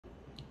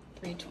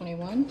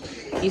321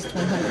 East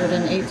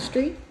 108th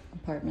Street,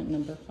 apartment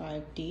number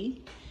 5D.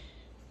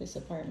 This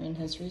apartment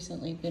has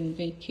recently been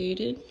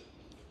vacated,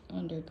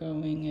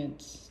 undergoing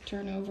its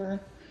turnover.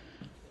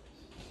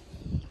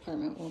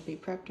 Apartment will be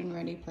prepped and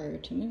ready prior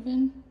to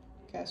move-in.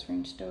 Gas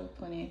range stove,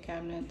 plenty of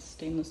cabinets,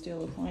 stainless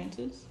steel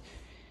appliances.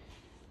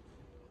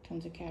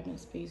 Tons of cabinet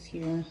space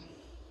here.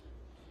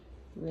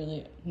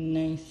 Really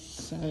nice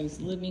size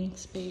living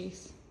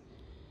space.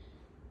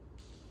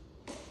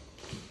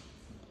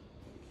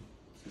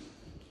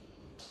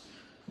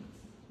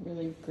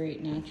 Really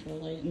great natural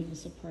light in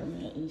this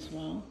apartment as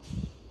well.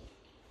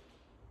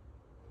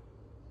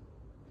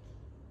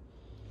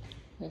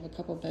 We have a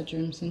couple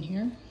bedrooms in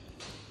here.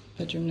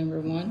 Bedroom number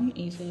 1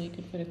 easily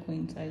could fit a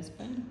queen size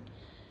bed.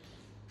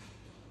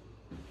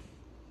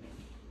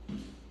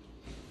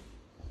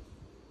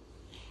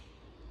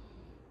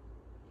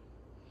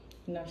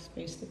 Enough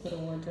space to put a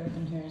wardrobe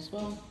in here as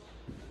well.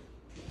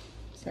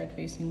 Side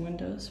facing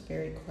windows,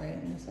 very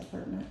quiet in this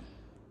apartment.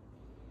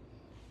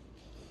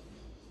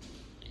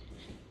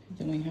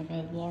 Then we have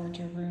a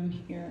larger room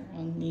here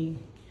on the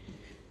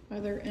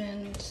other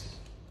end.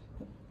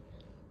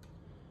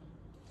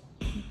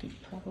 You could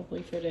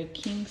probably fit a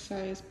king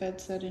size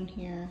bed set in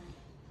here.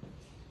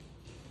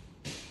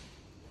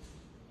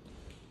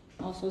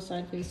 Also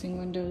side facing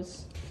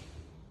windows.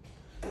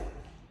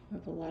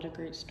 With a lot of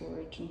great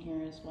storage in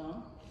here as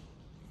well.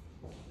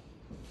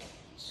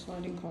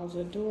 Sliding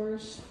closet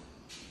doors.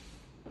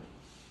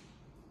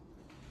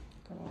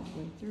 Go all the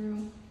way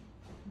through.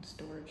 And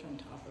storage on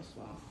top as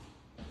well.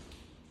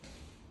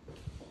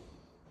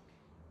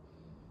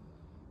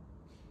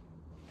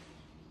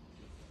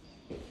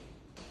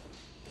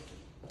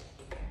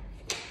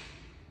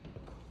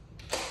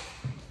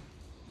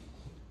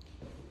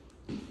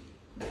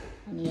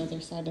 On the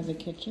other side of the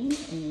kitchen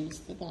is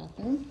the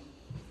bathroom.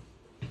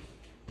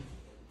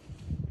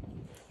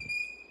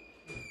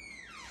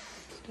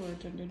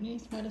 Storage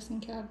underneath, medicine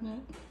cabinet.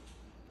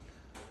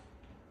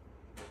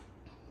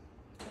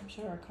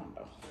 Shower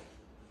combo.